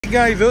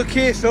Right guys,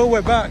 okay, so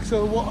we're back.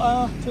 So what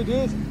are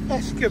today's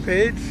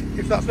escapades,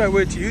 if that's the right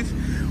word to use?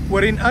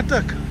 We're in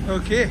Attock.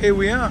 Okay, here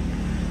we are.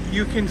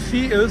 You can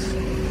see us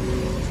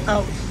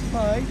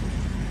outside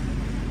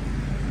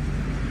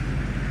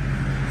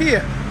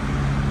here.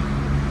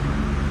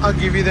 I'll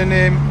give you the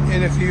name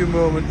in a few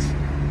moments.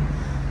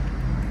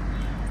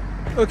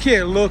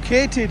 Okay,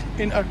 located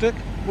in Attock,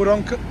 we're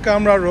on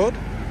Camera Road.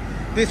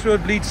 This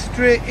road leads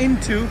straight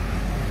into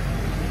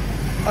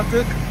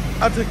Attock.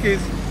 Attock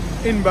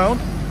is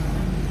inbound.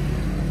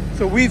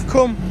 So we've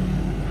come,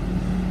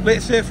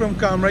 let's say from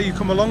Camera, you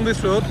come along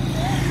this road.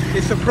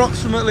 It's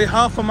approximately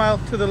half a mile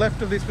to the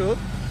left of this road,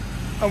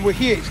 and we're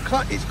here.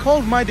 It's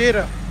called my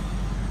Deira,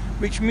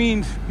 which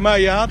means my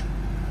yard,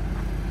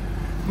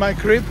 my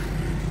crib,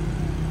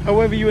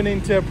 however you want to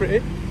interpret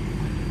it.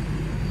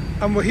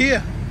 And we're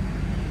here.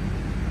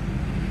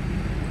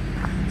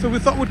 So we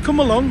thought we'd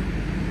come along,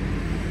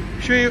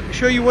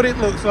 show you what it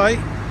looks like,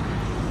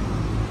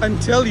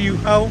 and tell you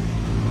how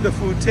the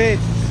food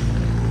tastes.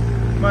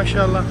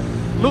 Mashallah,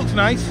 looks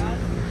nice,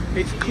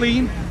 it's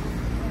clean.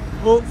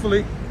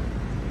 Hopefully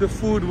the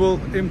food will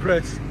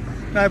impress.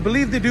 Now I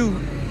believe they do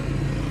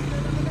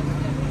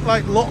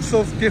like lots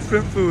of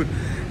different food.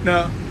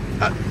 Now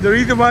the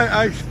reason why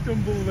I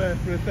stumbled there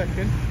for a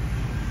second,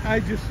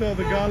 I just saw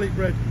the garlic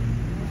bread.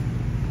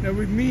 Now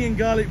with me and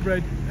garlic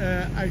bread,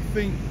 I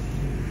think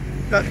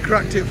that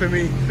cracked it for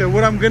me. So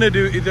what I'm gonna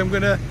do is I'm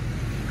gonna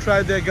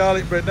try their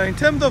garlic bread. Now in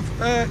terms of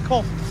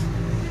costs,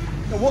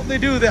 what they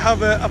do, they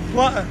have a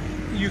platter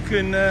you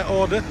can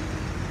order,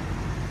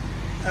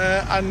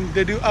 and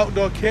they do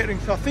outdoor catering.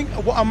 So I think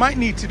what I might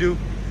need to do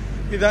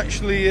is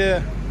actually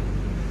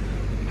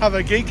have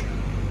a gig,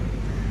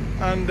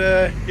 and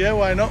yeah,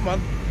 why not,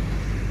 man.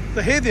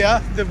 So here they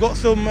are. They've got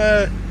some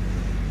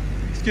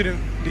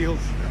student deals,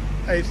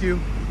 I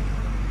assume.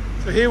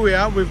 So here we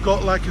are. We've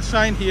got like a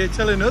sign here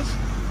telling us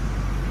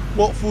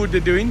what food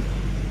they're doing,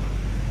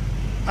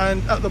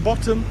 and at the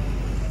bottom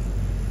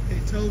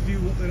it tells you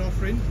what they're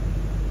offering.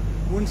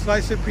 1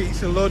 slice of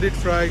pizza, loaded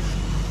fries,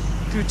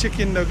 2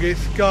 chicken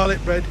nuggets,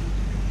 garlic bread,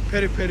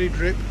 peri-peri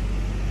drip,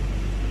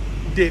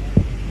 drip.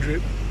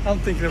 I'm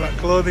thinking about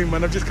clothing,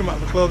 man. I've just come out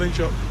of a clothing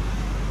shop.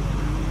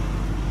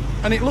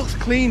 And it looks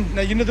clean.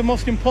 Now, you know the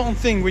most important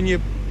thing when you're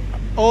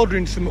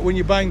ordering something, when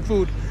you're buying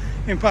food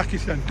in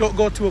Pakistan, don't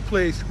go to a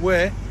place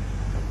where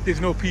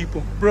there's no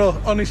people. Bro,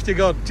 honest to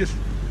God, just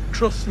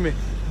trust me,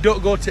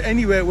 don't go to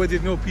anywhere where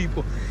there's no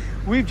people.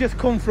 We've just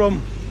come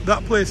from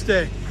that place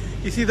there.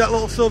 You see that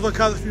little silver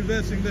car that's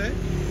reversing there?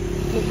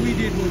 What we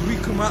did was we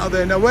come out of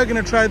there. Now we're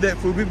going to try that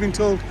food. We've been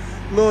told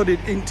loaded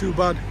ain't too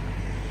bad.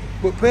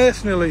 But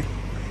personally,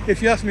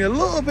 if you ask me, a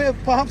little bit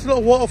of, perhaps a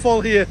little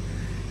waterfall here,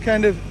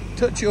 kind of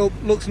touch it up,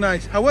 looks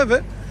nice.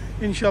 However,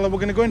 inshallah, we're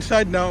going to go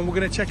inside now and we're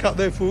going to check out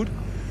their food.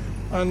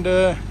 And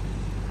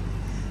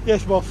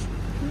yes, boss.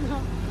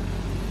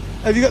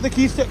 Have you got the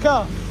keys to the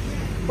car?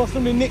 Boss,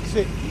 somebody nicks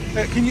it.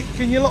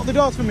 Can you lock the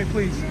doors for me,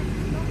 please?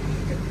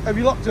 Have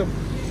you locked them?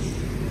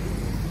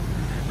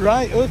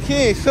 Right,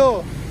 okay,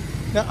 so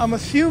now I'm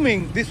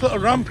assuming this little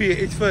ramp here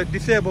is for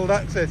disabled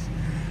access.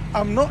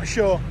 I'm not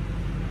sure,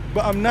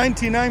 but I'm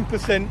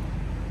 99%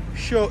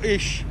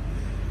 sure-ish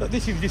that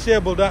this is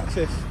disabled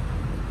access.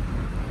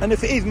 And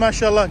if it is,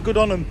 mashallah, good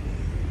on them.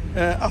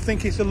 I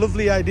think it's a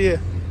lovely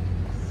idea.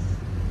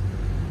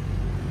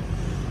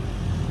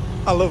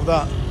 I love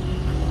that.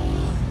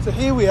 So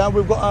here we are,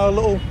 we've got our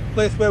little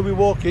place where we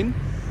walk in.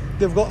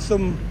 They've got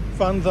some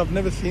fans, I've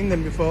never seen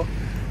them before.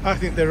 I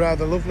think they're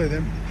rather lovely,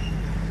 them.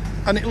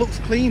 And it looks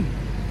clean.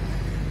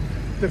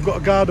 They've got a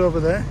guard over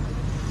there.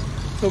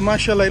 So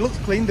mashallah, it looks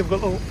clean. They've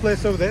got a little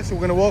place over there. So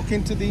we're going to walk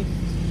into the...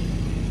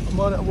 I'm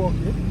going to walk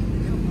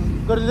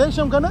in. Got it there,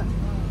 Gonna?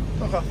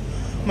 Okay.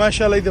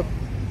 Mashallah, the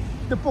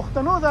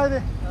Pukhtano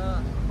there.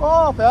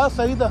 Oh, Payas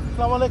Saida.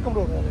 Assalamu alaikum,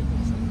 bro.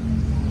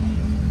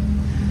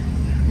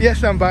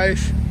 Yes, I'm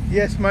biased.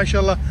 Yes,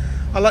 mashallah.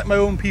 I like my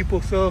own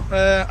people. So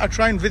I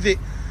try and visit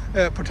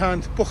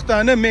Pathans.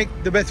 Pukhtana make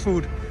the best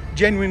food.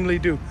 Genuinely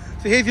do.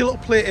 So here's your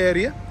little play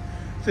area.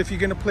 So if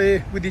you're going to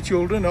play with your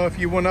children, or if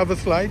you want to have a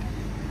slide,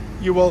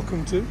 you're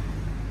welcome to.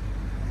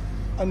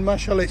 And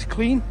mashallah, it's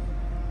clean.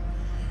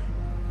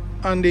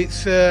 And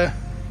it's the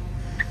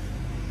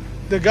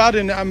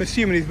garden, I'm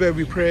assuming, is where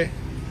we pray.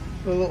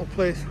 A little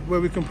place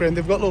where we can pray. And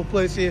they've got a little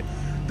place here,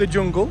 the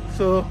jungle.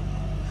 So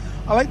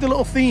I like the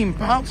little theme,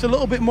 perhaps a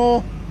little bit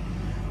more,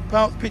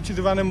 perhaps pictures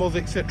of animals,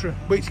 etc.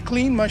 But it's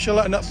clean,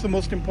 mashallah, and that's the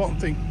most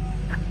important thing.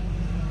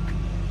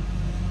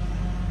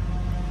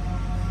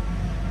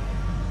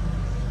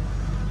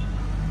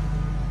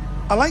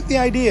 I like the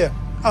idea.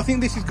 I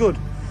think this is good,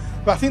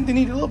 but I think they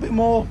need a little bit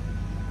more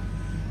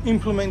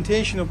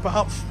implementation of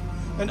perhaps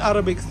an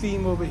Arabic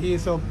theme over here.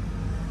 So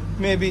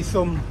maybe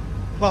some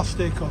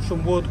plastic or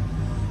some wood,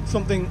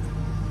 something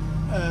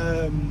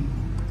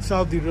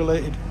Saudi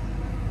related.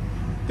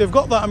 They've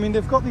got that. I mean,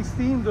 they've got these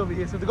themes over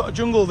here. So they've got a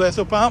jungle there.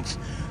 So perhaps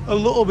a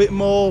little bit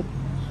more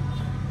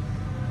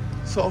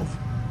sort of,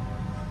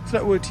 what's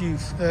that word to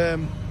use?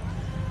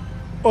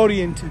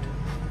 Oriented.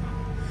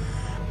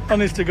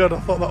 Honest to God, I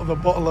thought that was a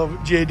bottle of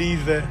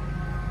JD's there.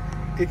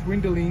 It's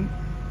Windolene.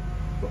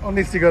 But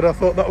honest to God, I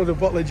thought that was a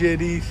bottle of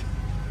JD's.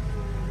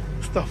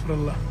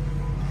 Astaghfirullah.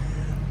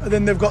 And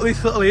then they've got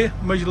this little here,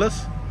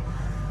 Majlis.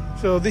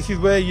 So this is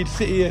where you'd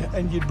sit here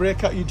and you'd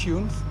break out your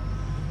tunes.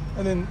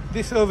 And then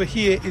this over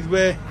here is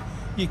where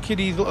your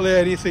kiddies' little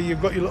area, so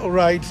you've got your little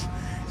rides.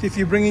 So if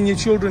you're bringing your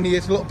children here,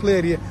 it's a little play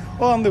area.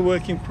 Oh, and they're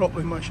working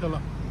properly,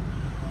 mashallah.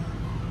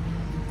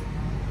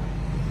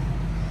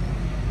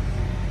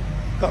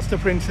 That's the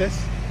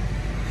princess.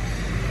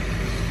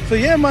 So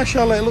yeah,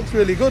 mashallah, it looks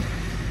really good.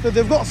 So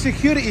they've got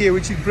security here,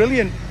 which is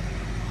brilliant.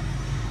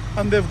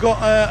 And they've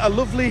got a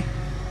lovely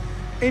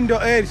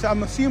indoor area, so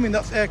I'm assuming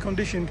that's air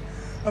conditioned.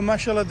 And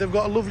mashallah, they've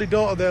got a lovely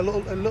daughter there, a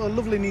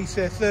lovely niece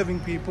there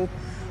serving people.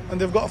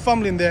 And they've got a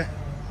family in there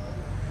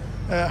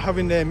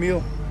having their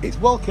meal. It's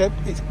well kept,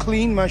 it's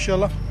clean,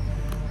 mashallah.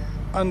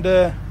 And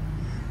it's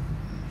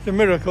a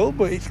miracle,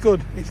 but it's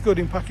good. It's good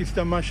in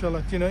Pakistan,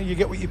 mashallah. You know, you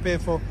get what you pay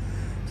for.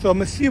 So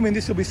I'm assuming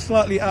this will be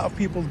slightly out of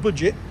people's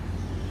budget.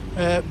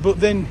 But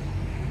then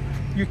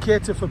you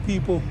cater for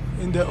people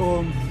in their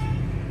own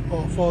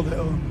or for their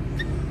own.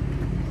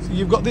 So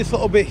you've got this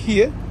little bit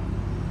here,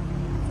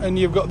 and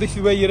you've got, this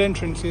is where your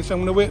entrance is. So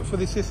I'm going to wait for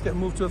the sister to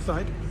move to the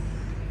side,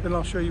 then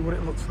I'll show you what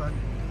it looks like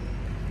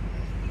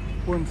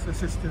once the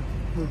sister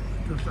moves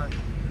to the side.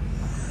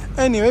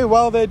 Anyway,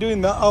 while they're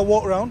doing that, I'll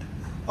walk around.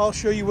 I'll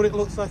show you what it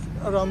looks like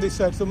around this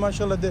side. So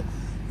mashallah, they're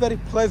very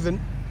pleasant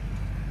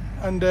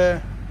and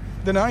they're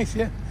nice,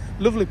 yeah.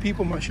 Lovely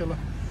people, mashallah.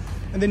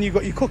 And then you've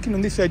got your cooking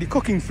on this side. You're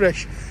cooking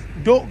fresh.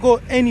 Don't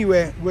go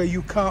anywhere where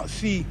you can't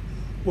see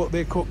what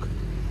they cook.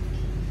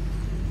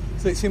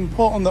 So it's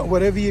important that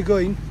wherever you're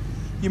going,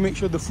 you make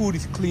sure the food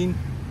is clean.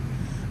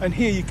 And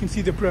here you can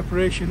see the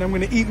preparation. I'm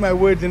going to eat my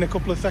words in a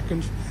couple of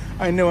seconds.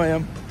 I know I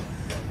am.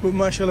 But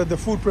mashallah, the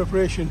food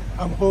preparation,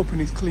 I'm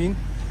hoping is clean.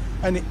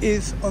 And it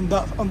is on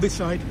this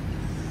side.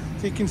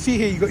 So you can see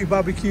here, you've got your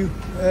barbecue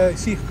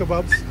seekh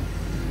kebabs.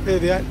 There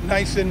they are,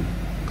 nice and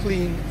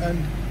clean. And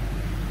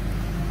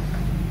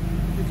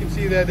you can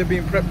see there, they're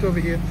being prepped over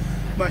here.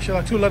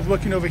 Mashallah, two lads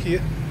working over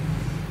here.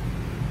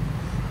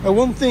 Now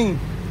one thing,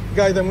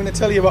 guys, I'm going to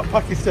tell you about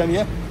Pakistan,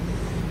 yeah?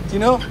 Do you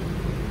know,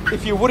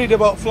 if you're worried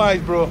about flies,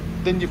 bro,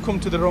 then you've come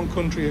to the wrong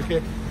country,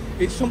 okay?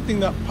 It's something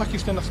that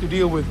Pakistan has to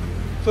deal with.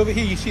 So over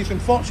here you see, it's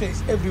unfortunate,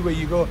 it's everywhere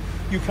you go.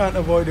 You can't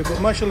avoid it. But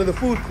mashallah, the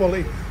food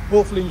quality,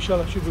 hopefully,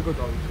 inshallah, should be good.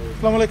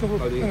 Assalamu alaikum.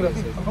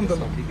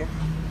 Alhamdulillah.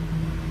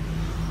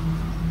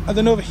 And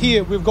then over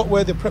here, we've got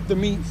where they prep the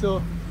meat.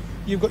 So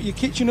you've got your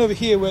kitchen over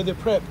here where they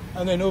prep,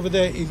 and then over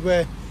there is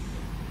where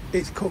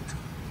it's cooked.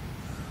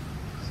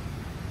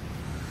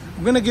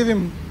 I'm going to give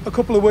him a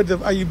couple of words of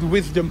Ayyub's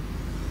wisdom.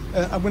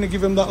 I'm going to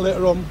give him that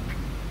later on,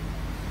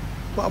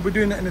 but I'll be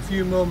doing it in a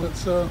few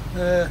moments. So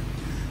there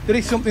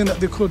is something that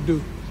they could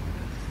do,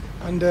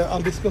 and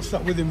I'll discuss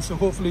that with him. So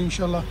hopefully,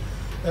 inshallah,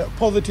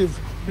 positive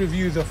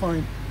reviews are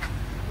fine.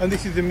 And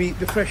this is the meat,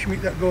 the fresh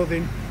meat that goes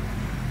in.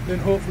 Then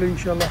hopefully,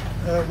 inshallah,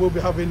 we'll be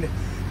having it.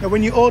 Now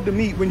when you order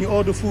meat, when you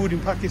order food in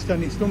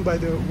Pakistan, it's done by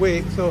the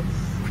weight. So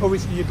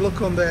obviously you'd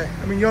look on there.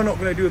 I mean, you're not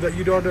going to do that.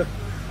 You'd order,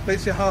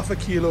 let's say, half a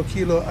kilo,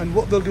 and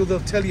what they'll do, they'll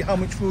tell you how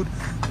much food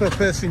per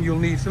person you'll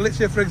need. So let's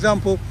say, for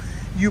example,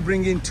 you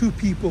bring in 2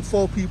 people,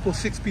 4 people,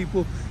 6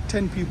 people,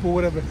 10 people,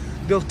 whatever.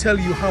 They'll tell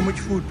you how much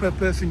food per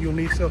person you'll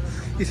need. So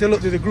you say,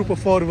 look, there's a group of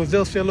 4 of us.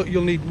 They'll say, look,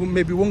 you'll need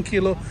maybe 1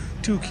 kilo,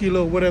 2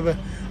 kilo, whatever.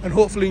 And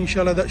hopefully,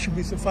 inshallah, that should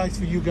be suffice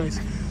for you guys.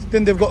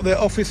 Then they've got their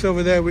office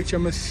over there, which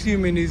I'm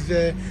assuming is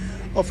their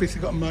office.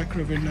 They've got a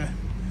microwave in there.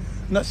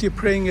 And that's your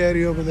praying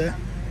area over there.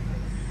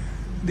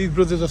 These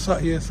brothers are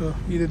sat here, so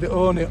either they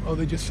own it or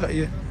they just sat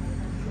here.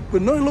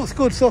 But no, it looks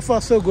good. So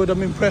far, so good.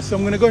 I'm impressed. So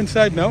I'm going to go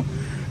inside now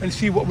and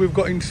see what we've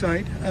got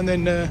inside, and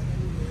then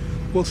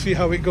we'll see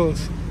how it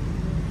goes.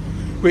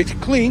 But it's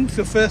clean.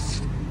 So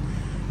first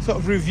sort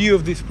of review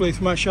of this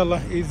place,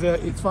 mashallah, is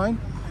it's fine.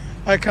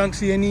 I can't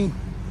see any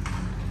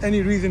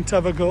reason to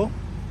have a go.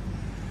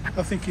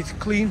 I think it's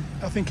clean.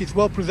 I think it's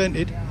well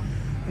presented,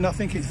 and I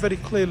think it's very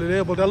clearly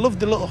labelled. I love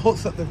the little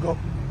huts that they've got.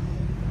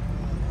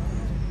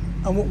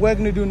 And what we're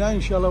going to do now,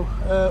 inshallah,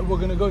 we're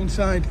going to go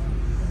inside,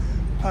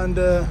 and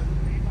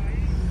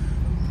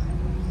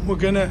we're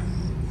going to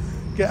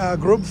get our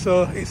grub.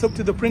 So it's up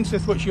to the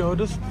princess what she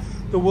orders.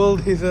 The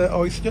world is her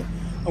oyster,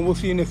 and we'll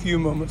see in a few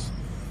moments.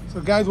 So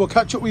guys, we'll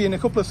catch up with you in a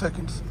couple of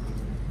seconds.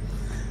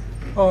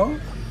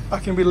 Or I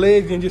can be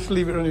lazy and just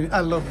leave it running. I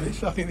love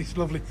this. I think this is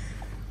lovely.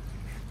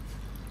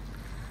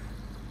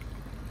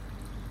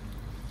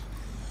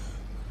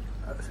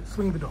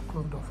 Swing the door,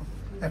 close the door from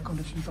air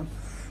conditioning's on.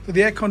 So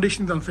the air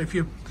conditioning's on, so if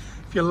you're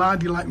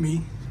lardy like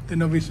me,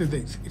 then obviously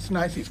it's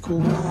nice, it's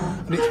cool,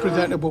 and it's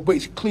presentable, but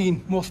it's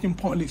clean. Most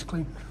importantly, it's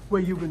clean. Where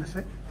are you going to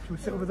sit? Should we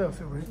sit over there or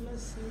sit over here?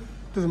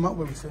 Doesn't matter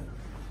where we sit.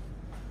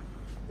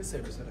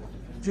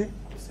 G?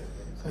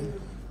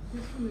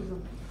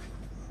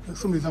 There's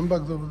somebody's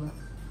handbags over there.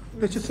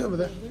 Let's just sit over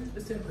there.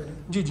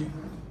 Gigi,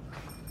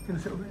 can I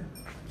sit over here?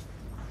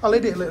 I'll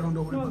edit it later on,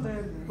 don't worry about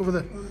it. Over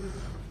there.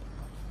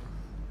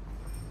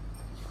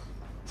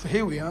 So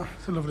here we are.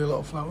 It's a lovely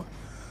little flower.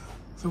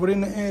 So we're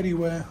in an area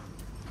where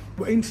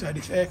we're inside,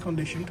 it's air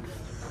conditioned,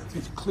 so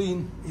it's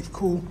clean, it's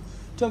cool.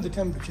 In terms of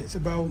temperature, it's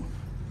about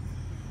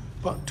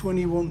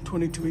 21,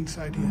 22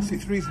 inside here, so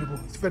it's reasonable,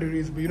 it's very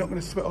reasonable. You're not going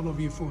to sweat all over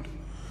your food.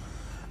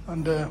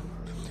 And do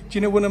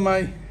you know one of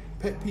my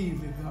pet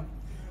peeves is that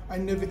I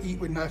never eat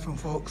with knife and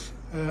forks,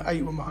 I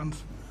eat with my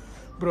hands.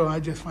 Bro,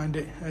 I just find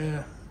it,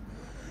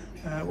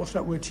 what's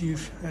that word to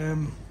use,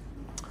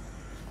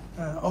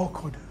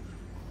 awkward.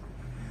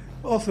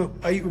 Also,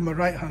 I eat with my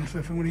right hand, so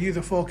if I'm going to use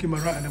a fork in my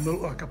right hand, I'm going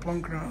to look like a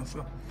plonker out.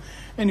 So,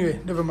 anyway,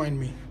 never mind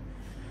me.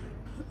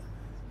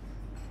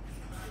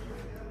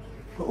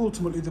 But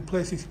ultimately, the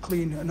place is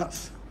clean, and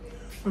that's,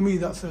 for me,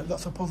 that's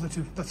a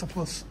positive. That's a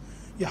plus.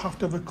 You have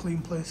to have a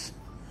clean place.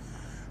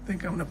 I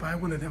think I'm going to buy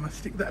one of them and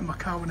stick that in my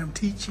car when I'm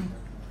teaching.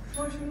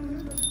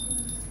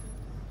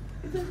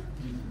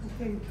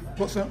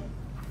 What's that?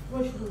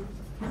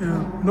 Yeah,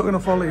 I'm not going to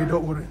follow you.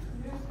 Don't worry.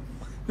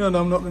 No,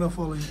 I'm not going to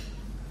follow you.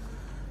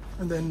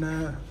 And then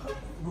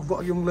we've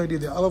got a young lady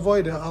there. I'll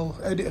avoid her. I'll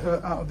edit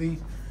her out of the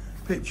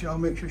picture. I'll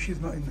make sure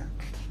she's not in there.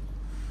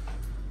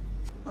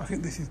 I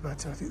think this is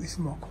better. I think this is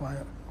more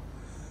quiet.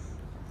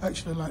 I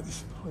actually like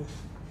this place.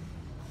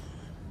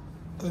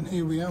 Then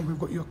here we are. We've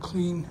got your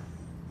clean.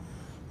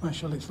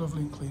 Mashallah, it's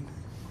lovely and clean.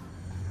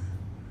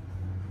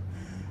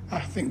 I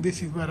think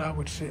this is where I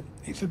would sit.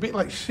 It's a bit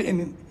like sitting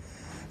in,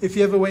 if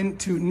you ever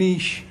went to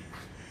Niche,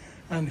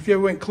 and if you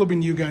ever went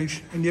clubbing, you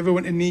guys, and you ever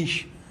went to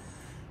Niche,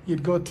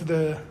 you'd go to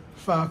the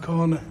far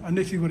corner, and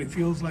this is what it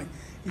feels like.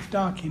 It's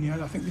dark in here.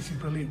 I think this is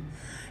brilliant.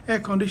 Air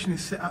conditioning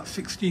is set at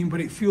 16,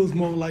 but it feels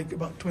more like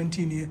about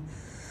 20 in here.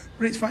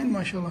 But it's fine,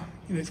 mashallah.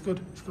 You know, it's good.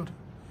 It's good.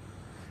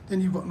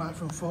 Then you've got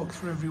knife and forks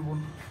for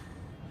everyone.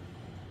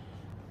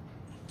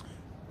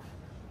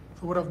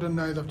 So what I've done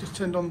now is I've just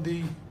turned on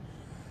the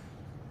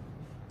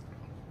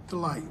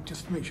light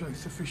just to make sure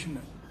it's sufficient,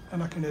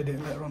 and I can edit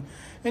it later on.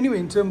 Anyway,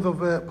 in terms of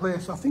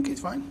place, I think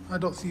it's fine. I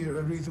don't see a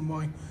reason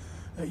why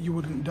you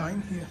wouldn't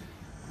dine here.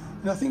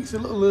 And I think it's a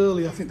little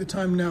early. I think the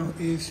time now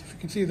is, if you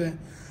can see there,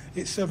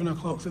 it's 7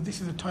 o'clock. So this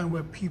is a time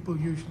where people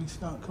usually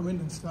start coming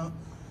and start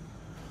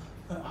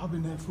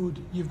having their food.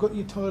 You've got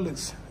your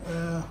toilets,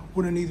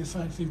 one on either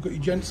side. So you've got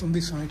your gents on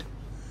this side,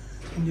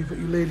 and you've got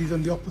your ladies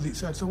on the opposite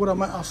side. So what I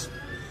might ask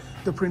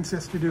the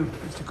princess to do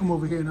is to come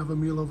over here and have a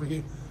meal over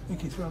here. I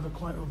think it's rather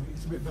quiet over here.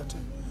 It's a bit better.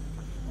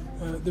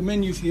 The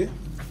menu's here.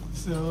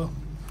 So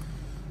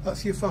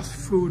that's your fast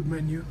food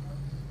menu.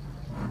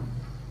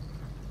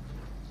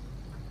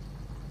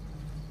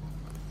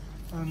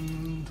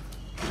 And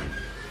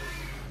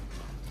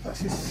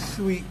that's your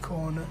sweet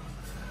corner.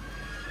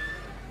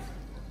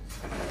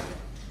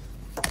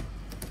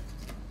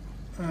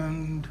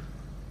 And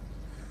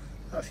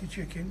that's your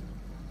chicken.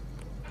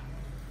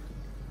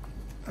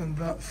 And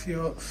that's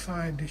your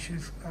side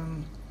dishes.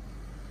 And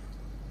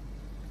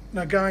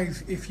now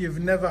guys, if you've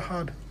never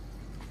had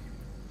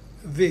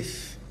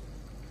this,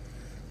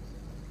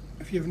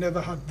 if you've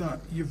never had that,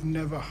 you've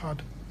never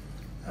had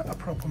a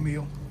proper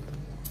meal.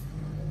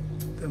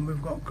 Then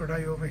we've got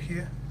Kadai over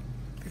here.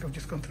 I think I've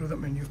just gone through that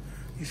menu.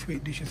 Your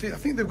sweet dishes. See, I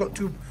think they've got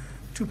two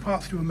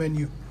parts to a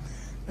menu.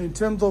 And in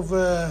terms of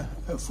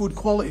food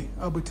quality,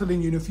 I'll be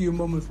telling you in a few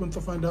moments once I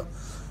find out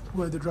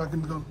where the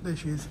dragon's gone. There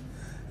she is.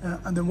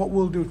 And then what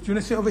we'll do, do you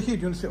want to sit over here?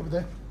 Do you want to sit over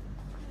there?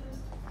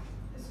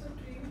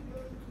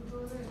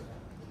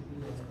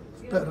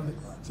 Better,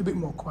 it's a bit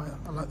more quiet.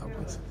 I like that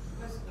place.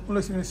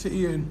 Unless you're going to sit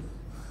here and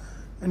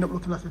end up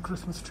looking like a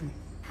Christmas tree.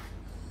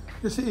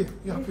 You sit here,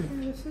 you happy?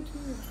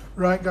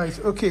 Right guys,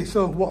 okay,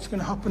 so what's going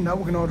to happen now,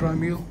 we're going to order our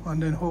meal,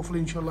 and then hopefully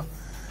inshallah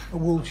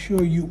we'll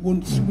show you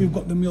once we've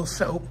got the meal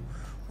set up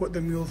what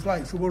the meal's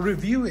like. So we'll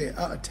review it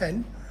out of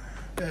 10,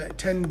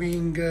 10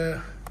 being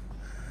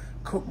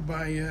cooked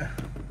by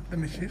the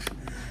missus,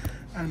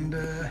 and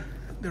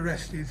the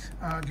rest is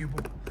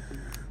arguable.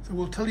 So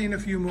we'll tell you in a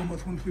few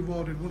moments once we've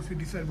ordered, once we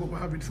decide what we're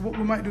having. So what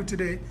we might do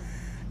today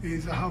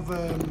is have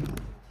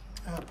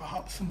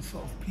perhaps some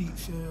sort of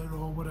pizza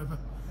or whatever.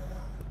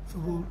 So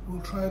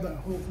we'll try that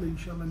hopefully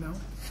inshallah now.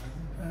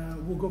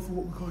 We'll go for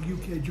what we call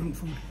UK junk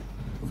food.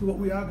 So what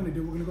we are going to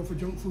do, we're going to go for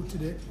junk food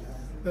today.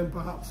 Then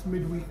perhaps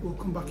midweek we'll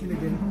come back in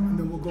again, and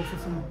then we'll go for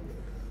some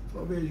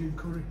sort of Asian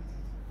curry.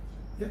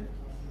 Yeah? Is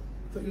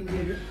that your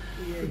idea?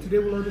 Yeah. So today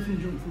we'll order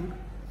some junk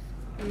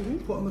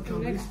food, put on the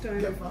calories,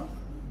 get fat.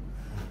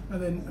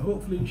 And then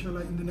hopefully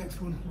inshallah in the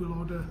next one we'll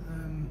order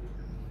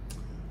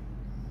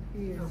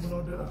we'll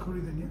order a curry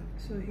then,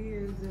 yeah? So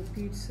here's the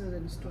pizza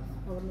and stuff.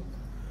 Have a look.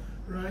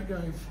 Right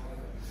guys,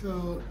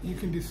 so you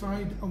can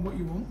decide on what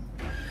you want.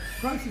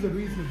 Prices are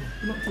reasonable,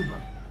 not too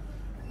bad.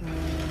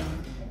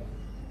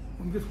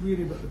 I'm just worried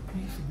about the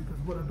pizza because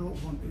what I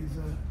don't want is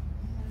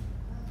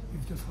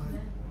just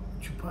like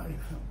chapati,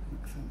 if that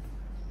makes sense.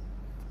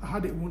 I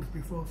had it once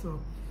before, so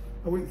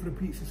I went for a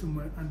pizza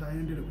somewhere and I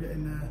ended up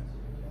getting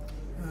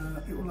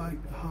it was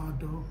like hard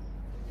dough.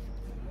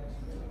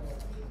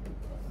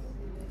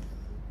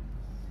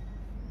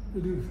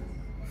 They do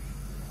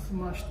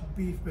smashed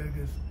beef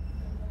burgers.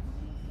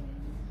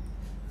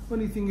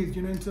 Funny thing is,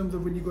 you know, in terms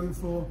of when you're going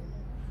for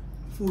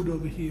food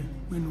over here,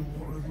 we know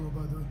water as well,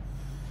 by the way.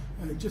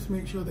 Just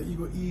make sure that you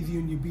go easy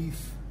on your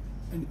beef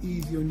and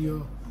easy on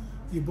your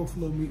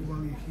buffalo meat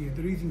while you're here.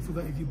 The reason for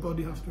that is your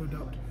body has to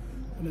adapt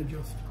and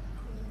adjust.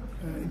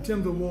 In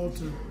terms of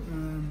water,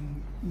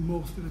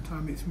 most of the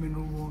time it's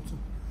mineral water,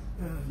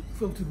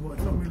 filtered water.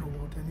 It's not mineral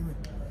water anyway,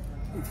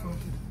 it's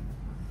filtered.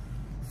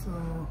 So,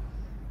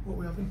 what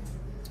we having?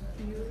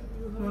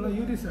 No,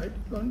 you decide.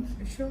 Go on.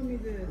 Show me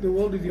the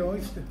world is your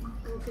oyster.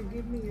 Okay,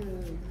 give me a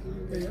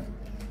Yeah.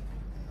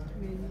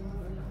 menu.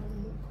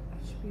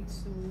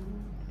 Pizza.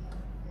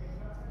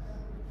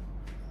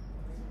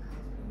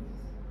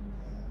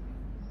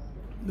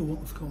 The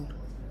what's called?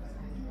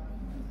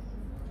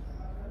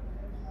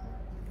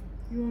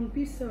 You want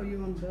pizza or you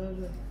want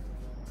burger?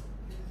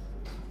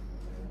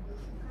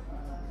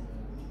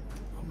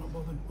 I'm not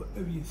bothered.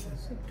 Whatever you say.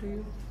 It's up to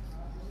you.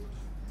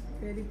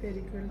 Peri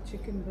grilled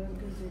chicken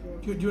burgers.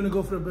 Do you want to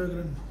go for a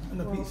burger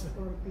and a pizza?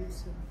 Or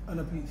pizza. And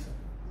a pizza.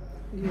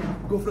 Yeah.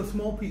 Go for a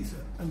small pizza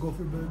and go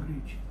for a burger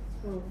each.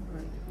 Oh,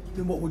 right.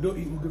 Then what we don't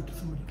eat, we'll give to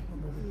somebody.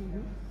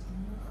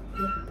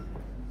 Yeah.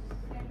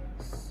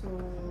 So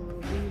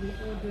we'll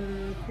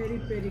order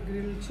peri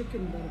grilled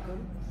chicken burger.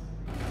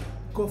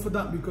 Go for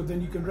that because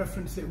then you can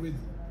reference it with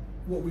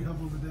what we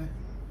have over there.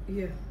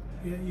 Yeah.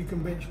 Yeah, you can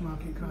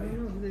benchmark it, can't One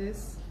you? of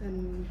this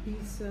and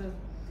pizza.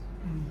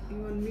 You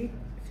want meat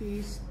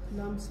feast,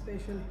 lamb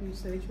special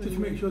pizza. Which one? Just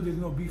make sure there's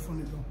no beef on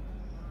it though.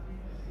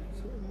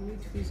 So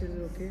meat feast is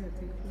okay, I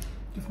think.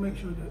 Just make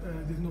sure that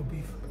there's no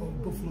beef or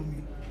buffalo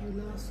meat.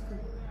 We'll ask her.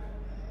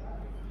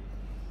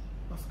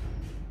 Ask.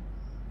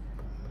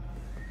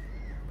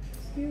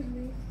 Excuse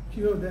me.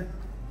 She's over there.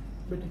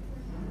 Betty.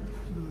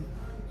 She's over there.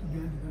 She's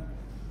behind you there.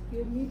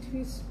 ये meat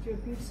fish जो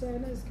pizza है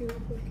ना इसके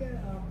ऊपर क्या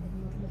आप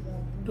मतलब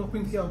आप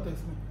Topping क्या होता है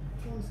इसमें?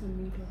 कौन सा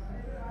मीट होता है?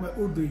 मैं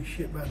Urdu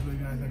shit bad boy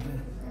guy like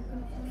that.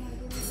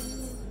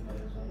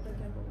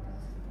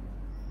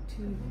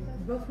 ठीक है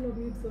बफलो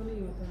मीट तो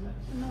नहीं होता ना?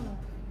 नो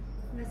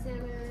वैसे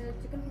अगर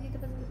चिकन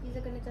वेजिटेबल में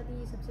पिज़्ज़ा करना चाहती हैं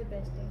ये सबसे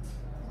बेस्ट है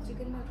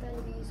चिकन में होता है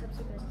ये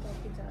सबसे बेस्ट है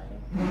पिज़्ज़ा है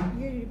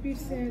ये रिपीट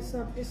से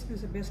सब इसमें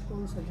से बेस्ट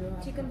कौन सा जो आप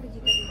चिकन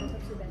वेजिटेबल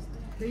सबसे बेस्ट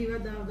है नहीं वो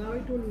दावा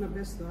टूल ना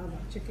बेस्ट था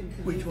chicken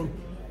Which one?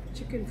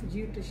 Chicken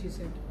fajita, she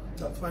said.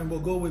 That's fine. We'll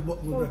go with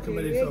what we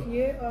recommended.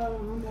 ये So,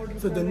 हम order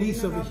so the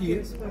niece over here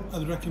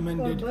has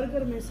recommended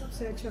burger में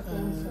सबसे अच्छा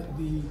कौन सा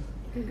the.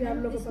 क्योंकि आप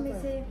लोगों को इसमें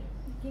पता से है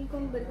किंग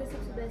कॉन्ग बर्गर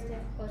सबसे बेस्ट है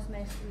और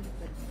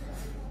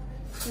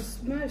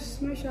स्मैश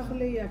स्मैश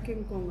अखले या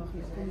किंग कॉन्ग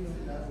अखले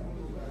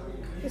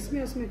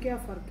इसमें क्या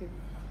फ़र्क है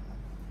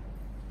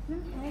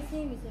है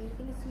सेम ही सेम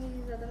लेकिन इसमें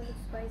ज़्यादा मतलब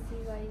spicy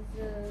wise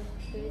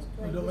test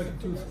I don't like it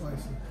too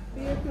spicy.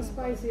 ये इतना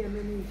स्पाइसी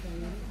हमें नहीं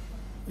चाहिए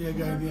Yeah,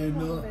 guys. Yeah,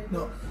 no,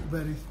 not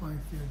very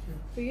spicy. Okay.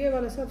 तो ये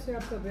वाला सबसे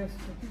आपका बेस्ट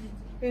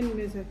है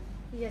इनमें से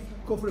yes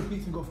Go for a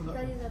pizza and go for that.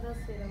 ये ज़्यादा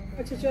से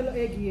अच्छा चलो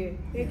एक ये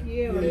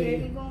और Yeah,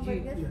 एक किंग कॉन्ग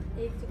बर्गर Yeah.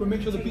 एक But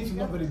make sure the pizza is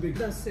not very big.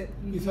 10 से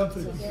It's up to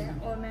ठीक है you.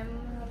 और मैम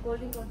कोल्ड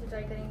ड्रिंक कौन सी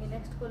ट्राई करेंगे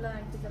नेक्स्ट कोला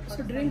एंड पिज़्ज़ा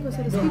तो ड्रिंक को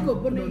सर इसकी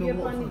को नहीं ये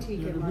what पानी for? ठीक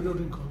है Yeah, we don't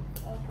drink cold.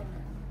 Okay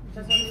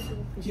बस only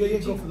soup. Yeah,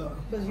 go for that.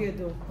 बस ये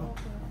दो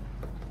Okay.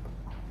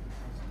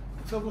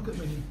 Let's have a look at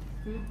the menu.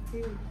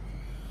 Hmm.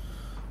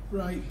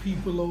 Right,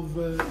 people of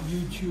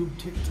YouTube,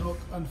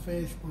 TikTok, and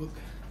Facebook.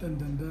 Dun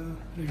dun dun.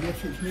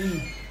 Yes, it's me.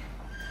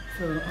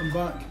 So I'm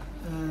back.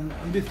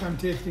 I'm this time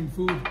tasting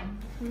food,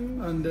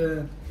 and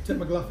take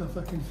my glass off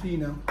so I can see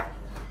now.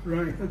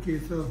 Right. Okay.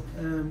 So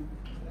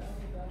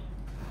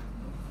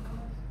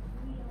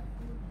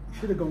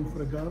should have gone for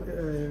a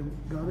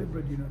garlic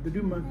bread. You know, they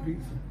do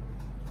margarita.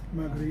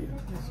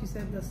 She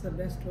said that's the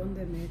best one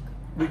they make.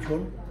 Which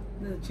one?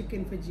 The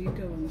chicken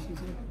fajita one, she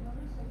said.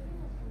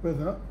 Where's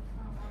that?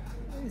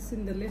 It's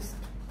in the list.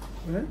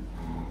 Where?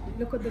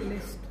 Look at the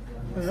list.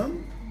 I am.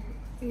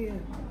 Yeah.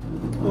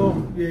 Oh,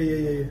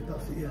 yeah.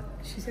 That's it. Yeah.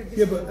 She said this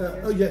Yeah, is but the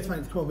best. oh yeah, it's fine.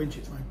 It's 12 inch.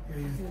 It's fine.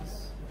 Yeah. Yes.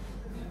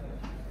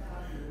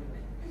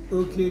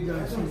 Okay,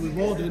 guys. So we've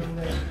ordered.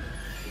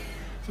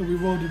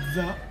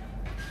 that.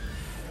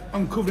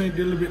 I'm covering it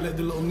a little bit, let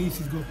the little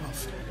nieces go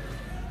past.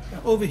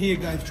 Over here,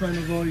 guys, trying to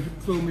avoid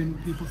filming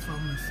people's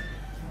families.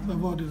 So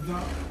I've ordered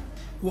that.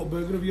 What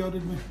burger have you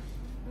ordered me?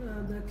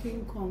 The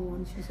King Kong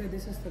one. She said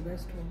this is the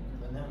best one.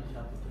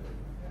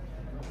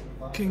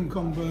 King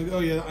Kong burger. Oh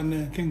yeah,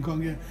 and King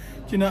Kong. Yeah.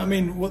 Do you know what I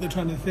mean? What they're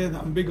trying to say,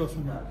 that I'm big or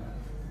something.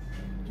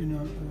 Do you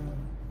know?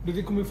 Does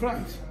it come with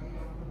fries?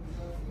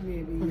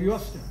 Maybe. Have you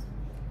asked her?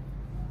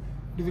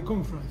 Does it come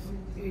with fries?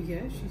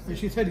 Yeah, she said.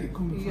 She said it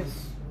comes with Yes.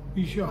 fries.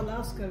 You sure? I'll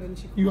ask her when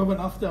she comes. You haven't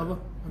asked her, have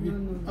you?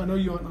 No. I know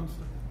you haven't asked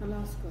her. I'll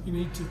ask her. You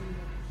need to.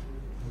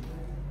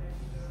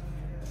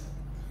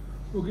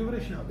 We'll give it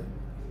a shot then.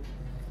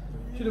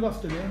 Should have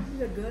asked her name.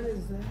 The girl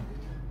is there.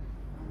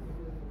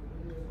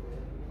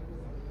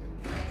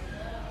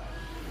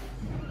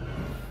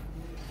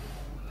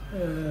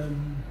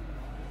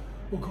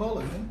 We'll call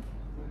her then.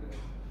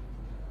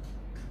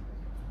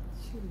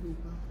 She'll be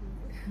back.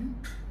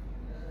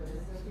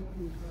 She'll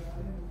be back.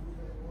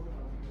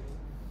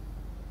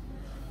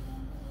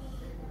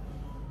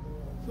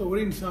 So we're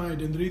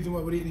inside, and the reason why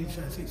we're eating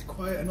inside is it's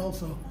quiet, and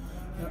also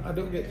I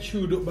don't get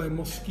chewed up by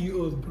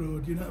mosquitoes, bro.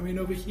 Do you know what I mean?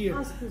 Over here,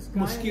 Ask this guy,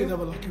 mosquitoes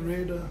have like a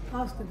radar.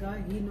 Ask the guy,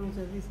 he knows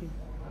everything.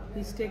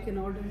 He's taking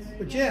orders.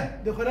 But yeah,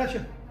 the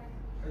Kharasha.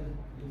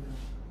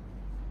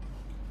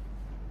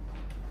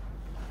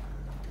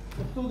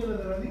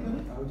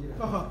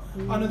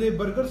 أنا ده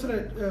برجر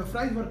سر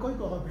فرايز بركوي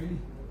كوها بيني.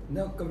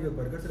 No, come your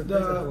burger سر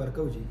فرايز أو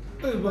بركوجي.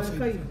 بس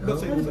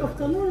بس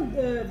أفتنو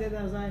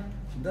ده زاي.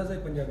 ده زي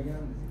Punjabi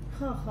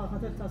हाँ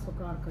خاطر تاسو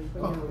کار کوي.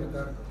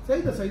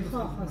 صحیح ده صحیح.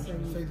 हाँ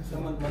صحیح.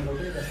 सामान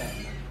मंगोटे का साथ.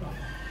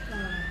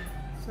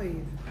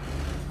 صحیح.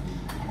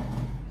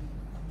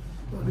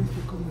 At least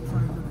you come and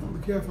find them.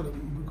 Be careful of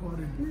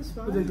recording. It's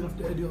fine. But they have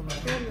to edit on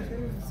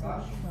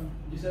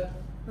that.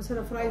 بس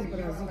أنا فرايز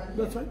برازي.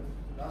 That's right.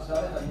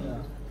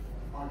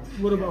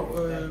 What about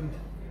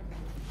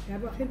يا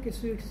بأخير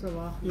كسويت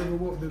صباح. yeah,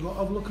 what they got?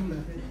 I've looked in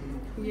there.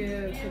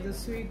 Yeah, for the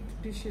sweet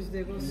dishes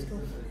they got stuff.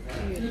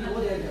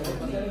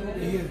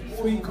 Here,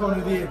 sweet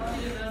corner there.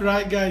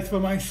 Right, guys, for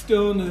my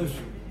stoners,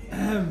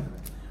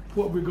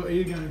 what have we got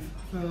here, guys?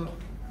 So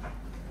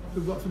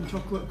we've got some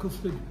chocolate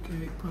custard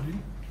cake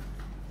pudding.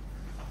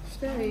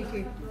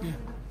 Steak. Yeah,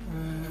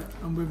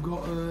 and we've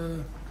got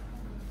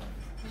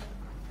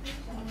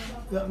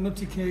that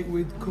nutty cake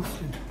with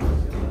custard.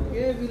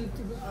 Yeah,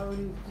 I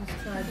will just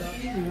try that.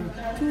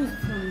 Yeah. Choose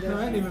from there. No,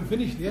 I ain't even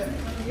finished yet.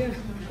 Yeah.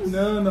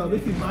 No,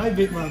 this is my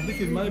bit, man. This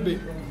is my bit.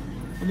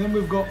 And then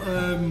we've got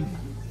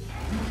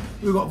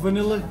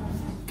vanilla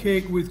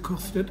cake with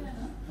custard.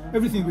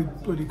 Everything with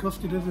bloody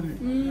custard, isn't it?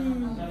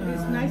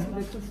 It's nice with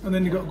the custard. And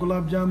then you got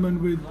gulab jamun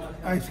with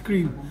ice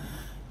cream.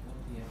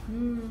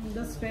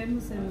 That's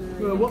famous in.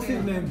 Well, what's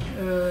his name?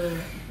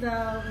 The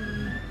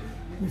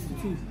Mr.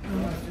 Cheese.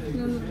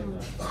 no.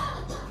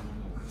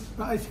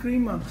 The ice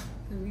cream man.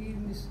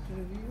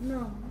 No,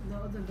 the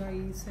other guy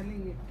is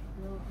selling it.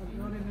 No, I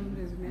don't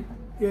remember his name.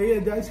 Yeah,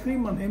 the ice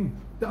cream man, him.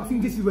 I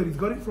think this is where he's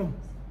got it from.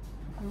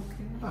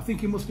 Okay. I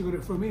think he must have got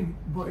it from him,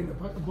 bought in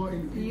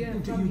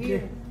into from UK.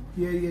 here.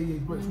 Yeah, he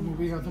bought it from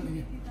over here, hasn't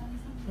he?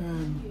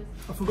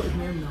 I forgot his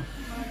name now.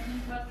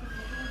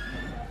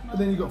 And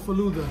then you got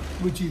Faluda,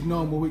 which is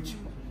normal, which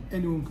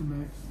anyone can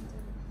make.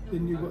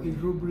 Then you got his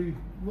rubbery.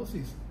 What's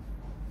this?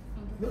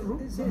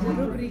 This is a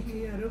rubbery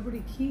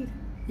kheer.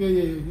 Yeah,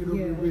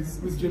 rubbery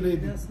with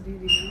jalebi. That's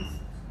really nice.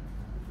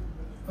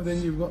 And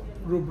then you've got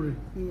rubbery.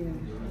 Yeah.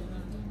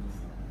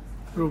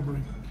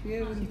 Rubbery.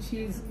 Yeah, we'll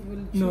choose.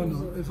 No,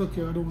 it's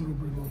okay. I don't want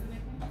rubbery though.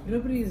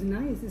 Rubbery is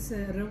nice. It's a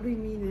rubbery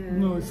mean.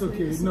 No, it's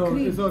okay. It's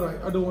alright.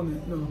 I don't want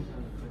it. No.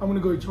 I'm gonna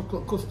go with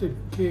chocolate custard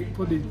cake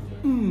pudding.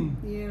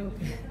 Yeah,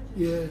 okay.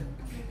 Yeah.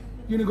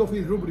 You're gonna go for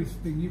his rubbery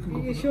thing. You can go.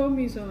 You for show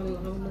me, so I'll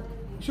have a look.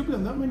 It should be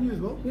on that menu as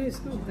well. No,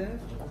 it's not there.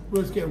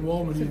 Well, it's getting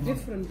warmer. It's a here, man.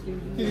 different thing.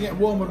 It's either getting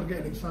warmer or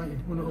getting excited.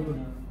 One or the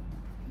other.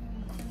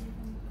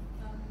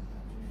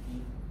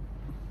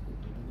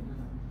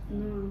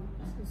 No,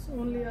 it's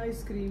only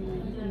ice cream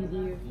in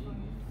here.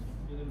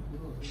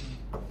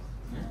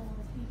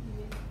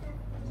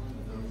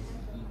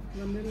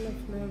 Vanilla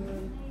flavor.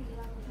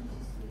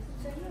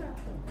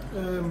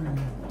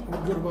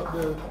 What about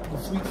the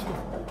sweet stuff?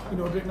 You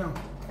know, order it now.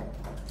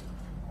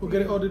 We'll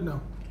get it ordered now.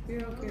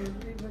 Yeah, okay.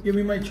 Give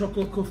me my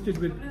chocolate custard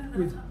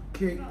with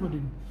cake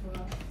pudding.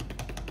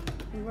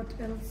 What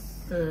else?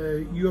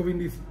 You having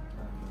this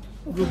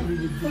rubbery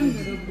with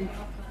jalebi?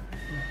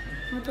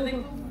 What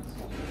over?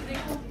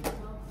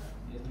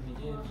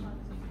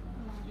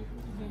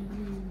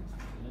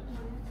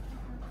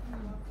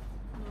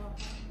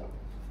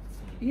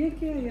 ये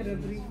क्या है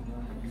रबड़ी?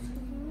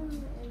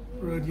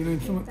 Right, you know, in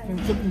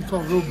something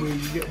called rubbery,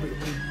 you get a bit of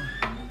big.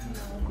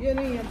 ये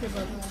नहीं है आपके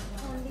पास?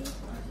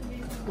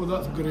 Well,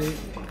 that's great.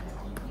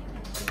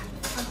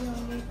 अभी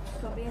होंगे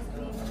strawberry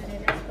ice cream,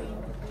 vanilla ice cream,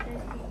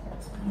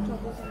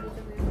 chocolate shake.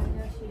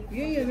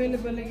 ये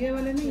अवेलेबल है, ये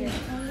वाले नहीं है?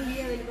 ओनली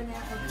ये अवेलेबल है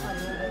और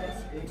सारे।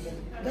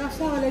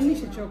 दासा वाले नहीं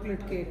है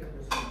चॉकलेट केक।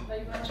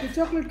 ये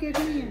चॉकलेट केक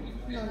नहीं है।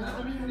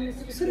 अभी हमने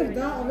सिर्फ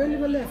दा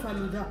अवेलेबल है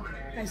फालूदा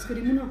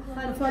आइसक्रीम ना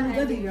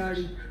फालूदा दी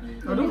गाड़ी।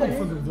 I don't know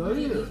for the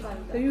value.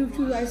 So you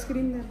choose ice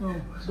cream then? No,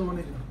 don't want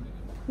it.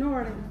 No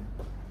वाले।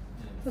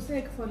 बस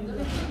एक फालूदा।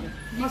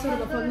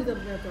 मसाला फालूदा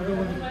बताया तो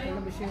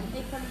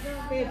एक फलूदा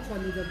एक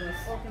फालूदा बस।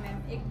 ओके मैम,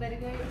 एक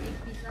बर्गर, एक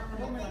pizza.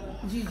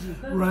 Ji.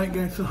 Right,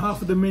 guys, so half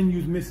of the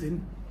menu's missing.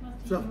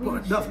 So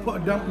that's put a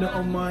dampener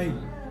on my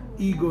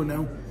ego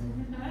now.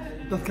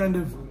 That's kind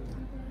of...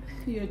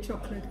 Your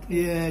chocolate cake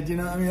Yeah, do you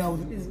know what I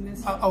mean? is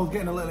missing. I was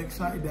getting a little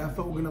excited there. I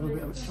thought we were going to have a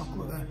bit of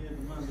chocolate there.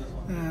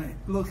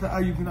 Looks like how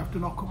you're going to have to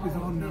knock up his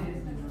own now.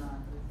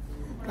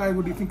 Guy,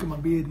 what do you think of my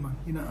beard, man?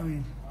 You know what I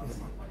mean?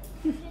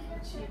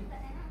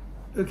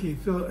 Okay,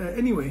 so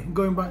anyway,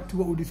 going back to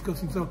what we're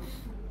discussing. So,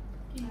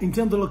 in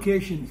terms of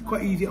location, it's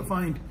quite easy to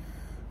find.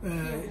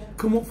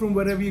 Come up from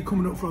wherever you're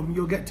coming up from,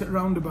 you'll get to the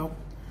roundabout.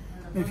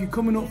 If you're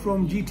coming up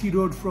from GT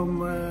Road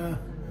from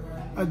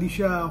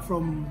Adishah,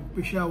 from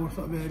Peshawar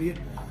sort of area,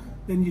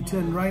 then you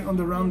turn right on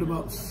the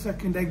roundabout,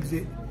 second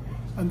exit,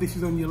 and this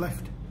is on your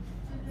left.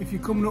 If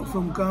you're coming up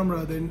from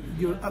Kamra, then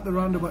you're at the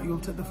roundabout, you'll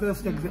take the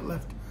first exit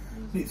left,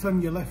 and it's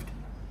on your left.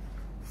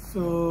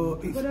 So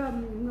it's बड़ा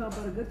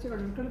burger च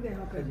order कर दिया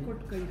आप coat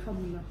कई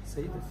हमला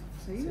सही है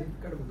सही है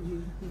कर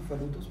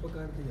फलूदोस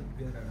पकार दे जब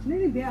बिया रहा नहीं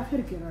नहीं बे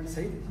आखिर के रहा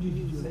सही है जी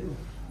सही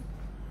है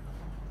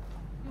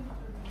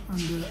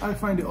and I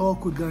find it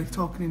awkward, guys,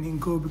 talking in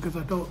Inco because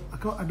I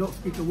don't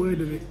speak a word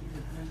of it,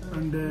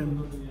 and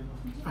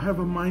I have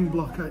a mind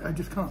block. I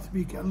just can't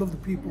speak it. I love the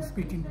people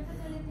speaking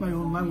my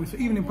own language. So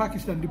even in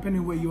Pakistan,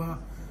 depending where you are,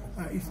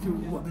 it's to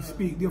what they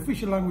speak. The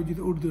official language is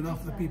Urdu, and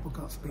half the people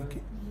can't speak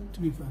it. To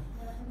be fair,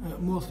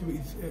 most of it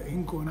is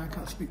Inco, and I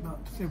can't speak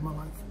that to save my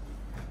life.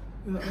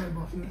 Is that right,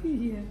 boss?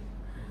 Yeah.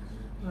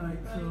 Right.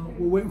 So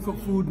we're waiting for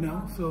food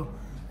now. So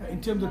in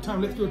terms of time,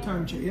 let's do a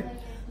time check. Yeah.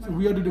 So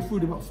we ordered the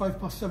food about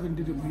 7:05,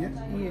 didn't we?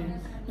 Yeah.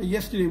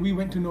 Yesterday we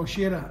went to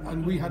Nowshera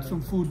and we had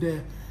some food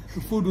there.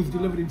 The food was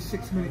delivered in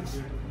 6 minutes.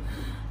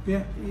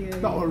 Yeah?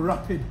 That was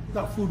rapid.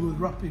 That food was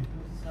rapid.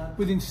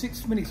 Within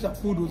 6 minutes that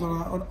food was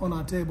on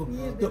our table.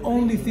 The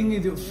only thing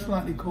is it was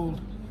slightly cold.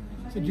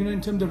 So do you know,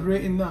 in terms of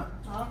rating that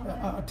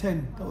out of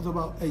 10, that was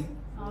about 8.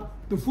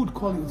 The food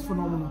quality was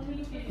phenomenal.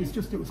 It's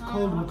just it was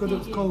cold, and because it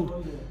was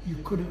cold, you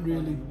couldn't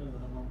really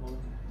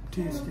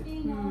taste it.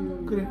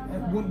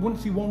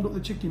 Once he warmed up the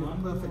chicken, it was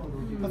perfect.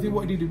 I think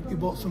what he did, he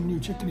bought some new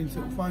chicken in, so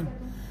it was fine.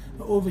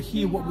 But over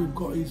here, what we've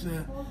got is,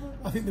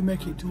 I think they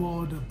make it to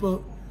order,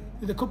 but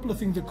there's a couple of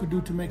things they could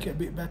do to make it a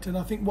bit better. And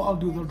I think what I'll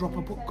do is I'll drop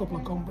a couple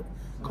of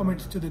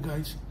comments to the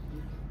guys.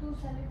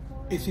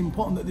 It's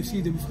important that they see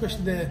them,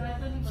 especially their,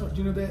 so,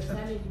 you know,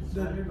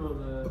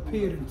 their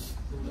appearance.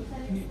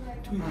 You need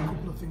to tweak a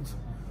couple of things.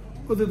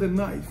 Other than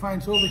that, it's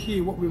fine. So over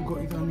here, what we've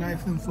got is our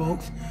knives and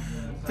forks.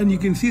 And you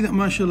can see that,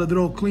 mashallah, they're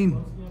all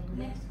clean.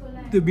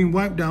 They've been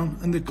wiped down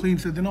and they're clean,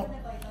 so they're not,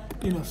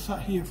 you know,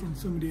 sat here from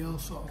somebody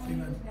else sort of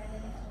thing.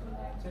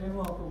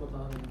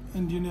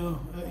 And you know,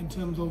 in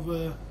terms of,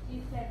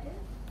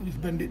 I'll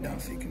just bend it down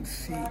so you can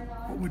see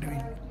what we're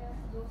doing.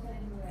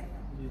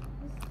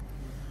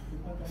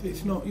 So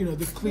it's not, you know,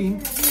 they're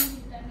clean. So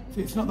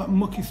it's not that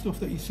mucky stuff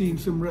that you see in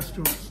some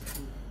restaurants.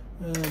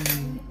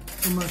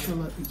 So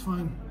mashallah, it's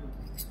fine.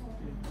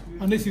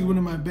 And this is one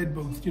of my bed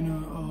bugs, you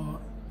know, or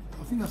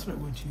I think that's the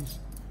right word to use.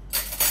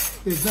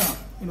 There's that,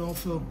 and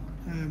also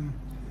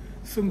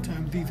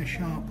sometimes these are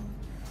sharp,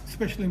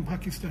 especially in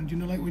Pakistan. You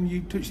know, like when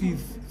you touch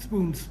these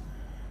spoons,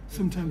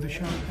 sometimes they're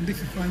sharp, and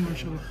this is fine,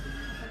 mashallah.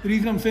 The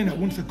reason I'm saying that,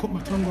 once I cut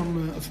my tongue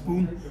on a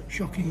spoon,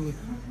 shockingly,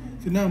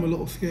 so now I'm a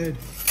little scared.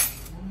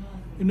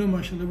 You know,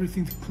 mashallah,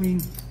 everything's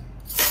clean.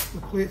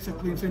 The plates are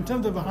clean. So in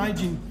terms of a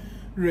hygiene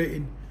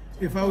rating,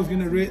 if I was going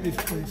to rate this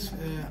place,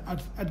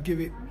 I'd give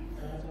it,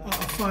 out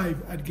of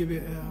 5, I'd give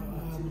it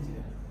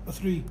a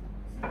 3.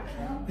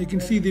 You can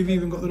see they've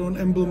even got their own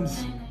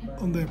emblems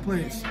on their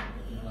plates.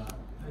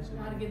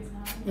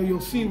 Now you'll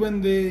see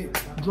when they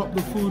drop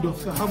the food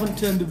off, so I haven't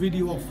turned the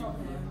video off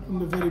from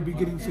the very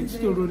beginning, so it's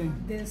still running.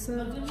 They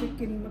serve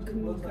chicken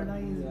makhani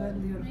kadai as well,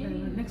 your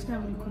favorite. Next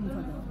time we'll come for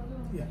that.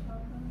 Yeah.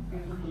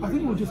 I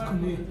think we'll just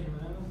come here.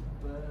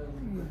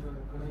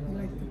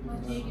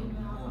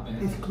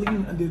 It's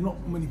clean and there's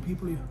not many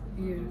people here.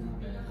 Yeah.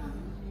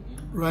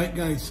 Right,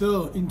 guys,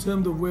 so in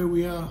terms of where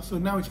we are, so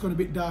now it's gone a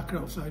bit darker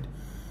outside.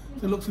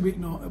 So it looks a bit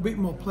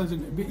more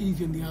pleasant, a bit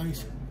easier in the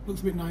eyes,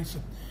 looks a bit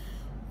nicer.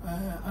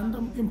 And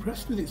I'm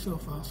impressed with it so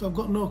far. So I've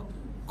got no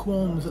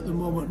qualms at the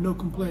moment, no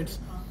complaints.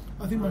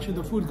 I think actually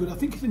the food's good. I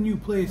think it's a new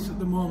place at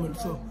the moment,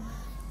 so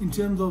in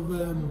terms of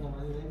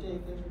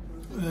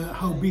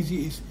how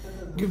busy it is,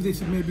 give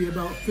this maybe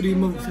about 3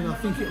 months and I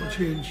think it'll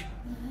change.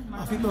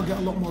 I think they'll get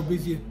a lot more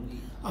busier.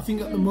 I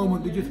think at the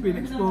moment they're just being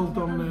exposed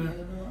on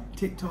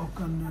TikTok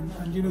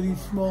and you know,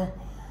 these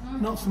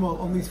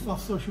on these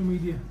fast social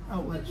media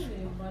outlets.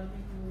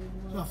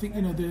 So I think,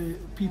 you know, the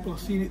people are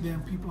seeing it there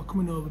and people are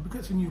coming over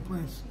because it's a new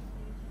place.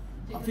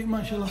 I think,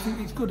 mashallah, I think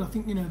it's good. I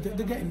think, you know,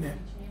 they're getting there.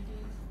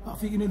 I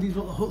think, you know, these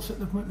little huts that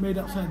they've made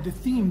outside, they're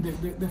themed,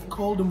 they've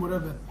called them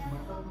whatever,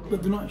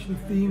 but they're not actually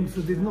themed,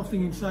 so there's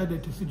nothing inside there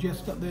to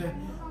suggest that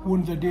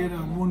one's a Deira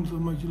and one's a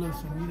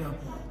Majlis, and, you know,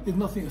 there's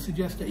nothing to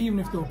suggest that, even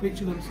if there were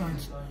pictures on the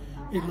sides,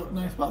 it looked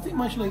nice. But I think,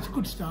 mashallah, it's a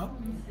good start.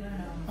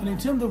 And in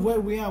terms of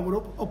where we are,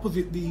 we're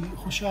opposite the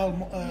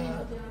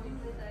Khushal.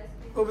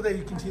 Over there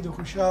you can see the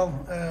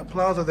Khushal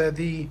Plaza there,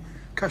 the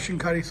cash and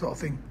carry sort of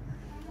thing.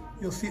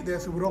 You'll see it there,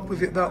 so we're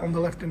opposite that on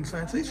the left hand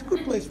side. So it's a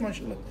good place,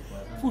 mashallah.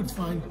 Food's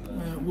fine,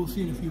 we'll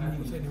see in a few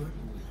moments anyway.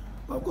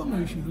 But I've got no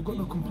issues, I've got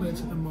no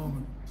complaints at the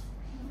moment.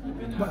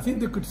 But I think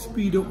they could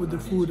speed up with the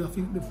food. I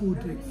think the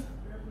food takes,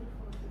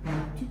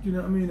 do you know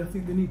what I mean? I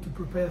think they need to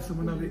prepare some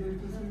and have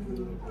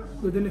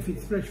it. But then if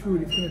it's fresh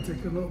food, it's going to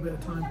take a little bit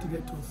of time to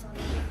get to us.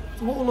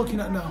 So what we're looking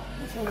at now,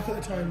 let's have a look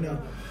at the time now.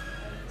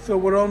 So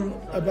we're on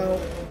about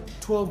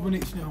 12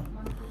 minutes now.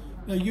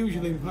 Now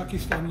usually in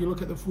Pakistan, you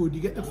look at the food,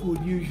 you get the food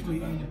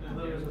usually in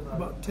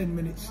about 10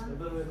 minutes.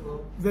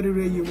 Very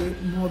rare you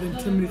wait more than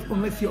 10 minutes,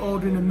 unless you're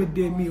ordering a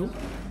midday meal.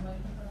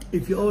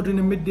 If you're ordering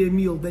a midday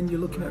meal, then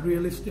you're looking at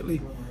realistically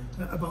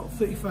about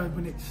 35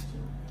 minutes.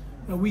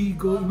 Now we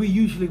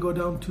usually go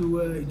down to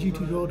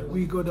GT Road,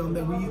 we go down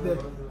there, we eat there.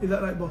 Is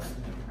that right, boss?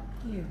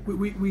 Yeah.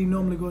 We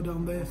normally go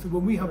down there, so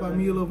when we have our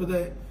meal over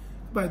there,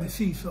 by the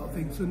sea sort of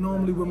thing. So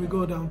normally when we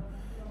go down,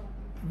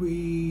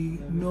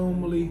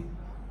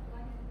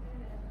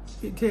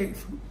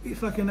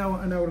 it's like an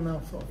hour and a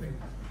half sort of thing.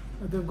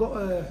 They've got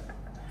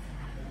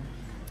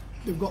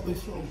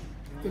this sort of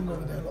thing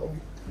over there,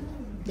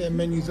 their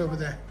menus over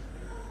there,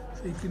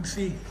 so you can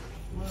see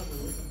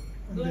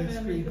on their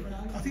screen.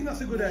 I think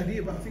that's a good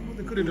idea, but I think what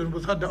they could have done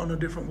was had that on a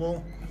different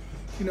wall.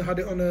 You know, had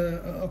it on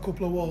a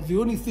couple of walls. The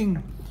only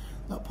thing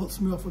that puts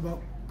me off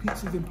about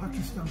pizzas in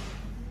Pakistan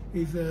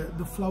is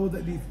the flour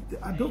that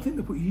I don't think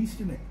they put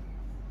yeast in it.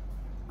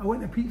 I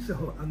went to Pizza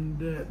Hut and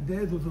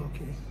theirs was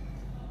okay,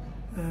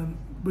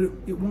 but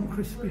it wasn't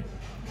crispy.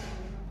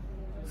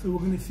 So we're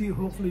going to see,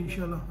 hopefully,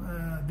 inshallah,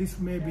 this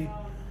may be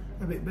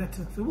a bit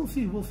better. So we'll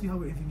see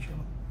how it is,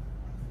 inshallah.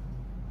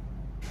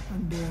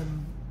 And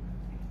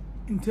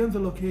in terms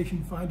of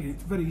location finding,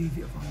 it's very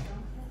easy to find.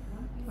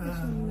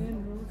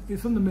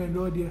 It's on the main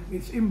road, yeah.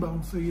 It's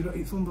inbound, so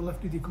it's on the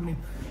left as you're coming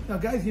in. Now,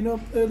 guys, you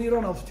know, earlier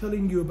on I was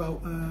telling you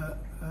about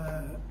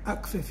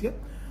access, yeah?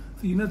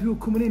 So, you know, if you were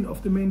coming in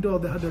off the main door,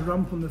 they had a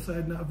ramp on the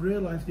side. Now, I've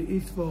realised it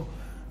is for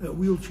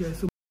wheelchairs.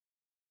 So